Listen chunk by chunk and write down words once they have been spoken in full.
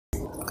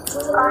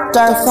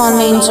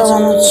DarkfallenAngel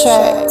on the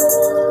track.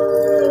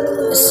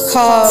 It's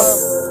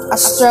called I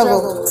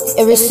Struggle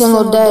Every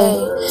Single Day.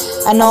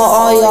 I know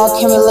all y'all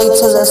can relate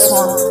to this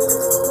one.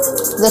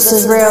 This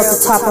is real at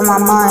the top of my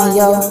mind,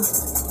 yo.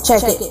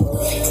 Check it.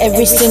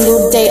 Every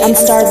single day I'm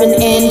starving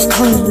and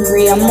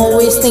hungry. I'm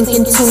always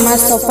thinking to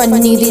myself, I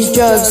need these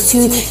drugs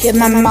to get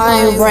my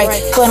mind right.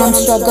 But I'm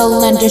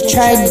struggling to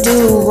try to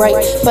do right.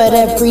 But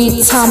every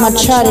time I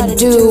try to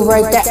do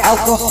right, that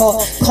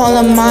alcohol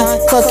calling my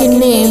fucking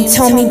name,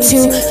 tell me to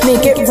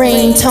make it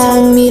rain,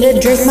 telling me to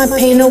drink my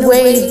pain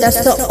away.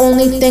 That's the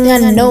only thing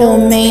I know,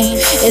 man.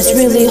 It's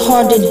really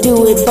hard to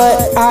do it,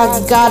 but I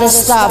gotta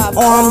stop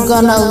or I'm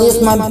gonna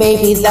lose my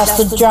baby. That's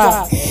the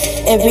drop.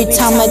 Every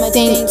time I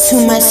think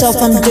to myself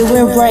I'm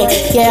doing right,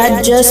 yeah,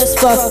 I just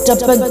fucked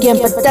up again,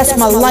 but that's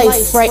my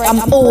life, right?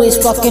 I'm always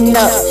fucking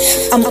up,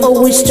 I'm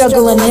always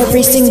struggling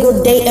every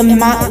single day in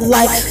my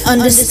life.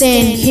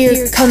 Understand,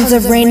 here comes the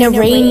rain, it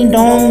rained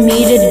on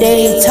me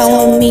today,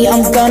 telling me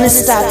I'm gonna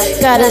stop,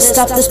 gotta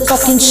stop this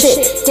fucking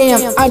shit.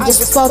 Damn, I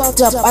just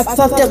fucked up, I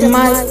fucked up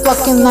my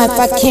fucking life.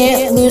 I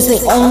can't lose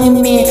the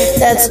only man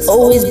that's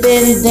always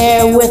been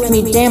there with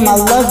me. Damn, I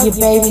love you,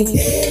 baby.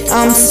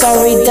 I'm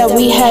sorry that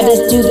we had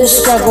to do this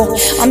struggle.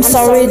 I'm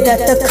sorry that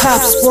the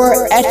cops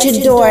were at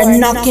your door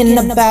knocking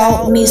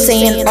about me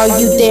saying, are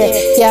you there?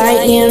 Yeah,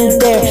 I am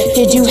there.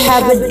 Did you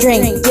have a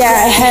drink? Yeah,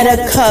 I had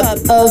a cup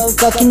of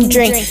fucking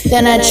drink.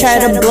 Then I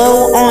tried to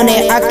blow on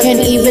it. I can't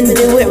even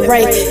do it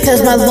right,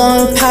 cause my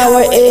lung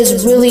power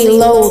is really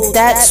low.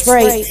 That's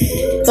right.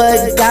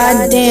 But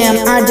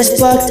goddamn, I just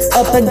fucked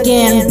up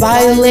again.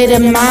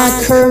 Violated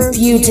my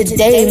curfew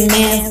today,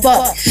 man.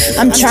 Fuck.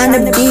 I'm trying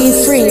to be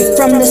free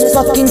from this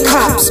fucking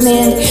cops,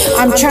 man.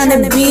 I'm trying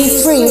to be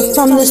free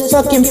from this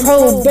fucking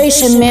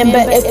probation, man.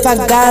 But if I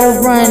gotta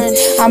run,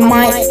 I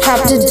might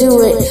have to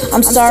do it.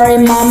 I'm sorry,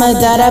 mama,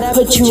 that I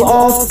put you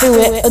all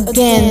through it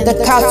again.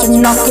 The cops are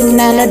knocking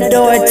on the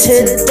door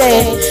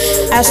today,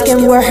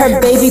 asking where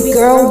her baby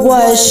girl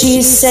was.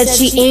 She said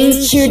she ain't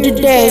here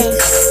today.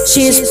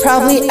 She's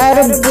probably at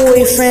a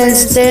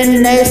boyfriend's.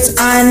 Then next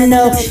I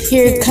know,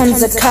 here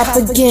comes a cop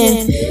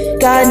again.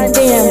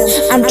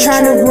 Goddamn, I'm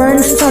trying to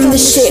run from the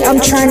shit. I'm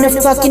trying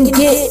to fucking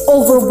get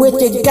over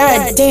with it.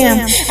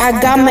 Goddamn, I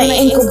got my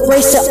ankle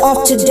bracelet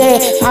off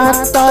today. I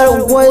thought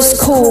it was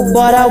cool,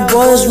 but I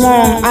was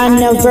wrong. I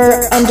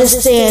never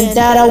understand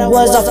that I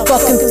was a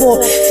fucking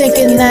fool,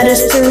 thinking that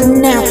it's through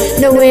now.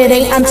 No, it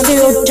ain't. I'm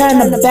still trying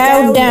to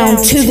bow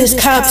down to these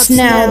cops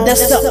now.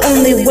 That's the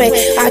only way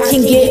I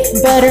can get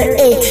better.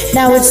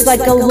 Now it's like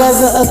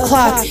 11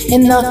 o'clock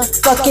in the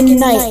fucking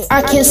night.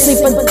 I can't sleep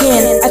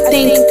again. I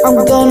think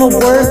I'm gonna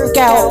work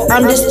out.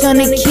 I'm just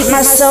gonna keep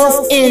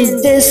myself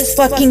in this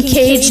fucking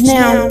cage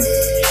now.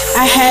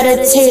 I had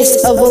a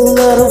taste of a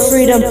little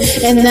freedom,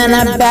 and then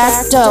I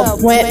backed up,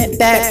 went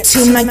back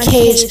to my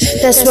cage.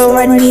 That's where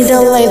I need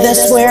to lay,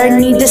 that's where I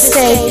need to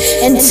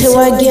stay, until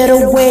I get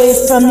away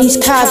from these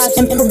cops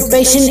and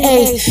probation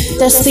A.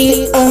 That's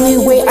the only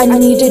way I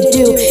need to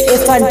do.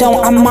 If I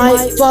don't, I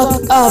might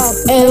fuck up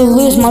and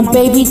lose my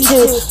baby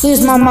too.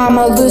 Lose my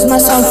mama, lose my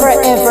son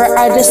forever.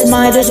 I just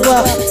might as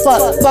well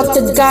fuck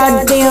the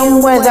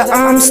goddamn weather.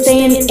 I'm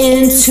staying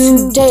in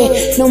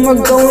today. No more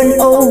going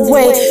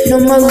away, no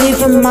more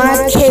leaving my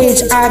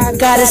cage. I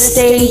gotta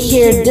stay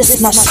here, this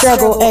is my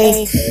struggle,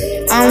 ayy.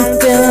 I'm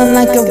feeling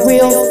like a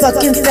real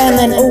fucking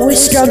felon, always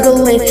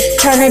struggling,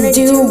 trying to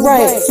do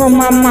right for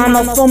my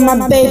mama, for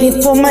my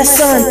baby, for my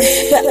son.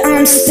 But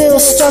I'm still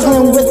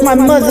struggling with my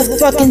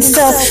motherfucking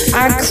self.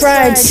 I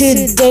cried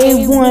to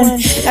day one,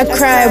 I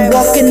cried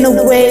walking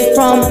away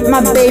from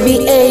my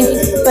baby,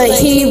 ayy. But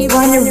he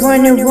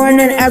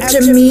running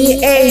after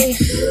me, ayy.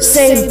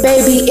 Say,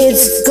 baby,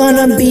 it's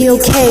gonna be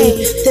okay.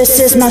 This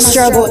is my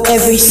struggle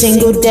every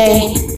single day.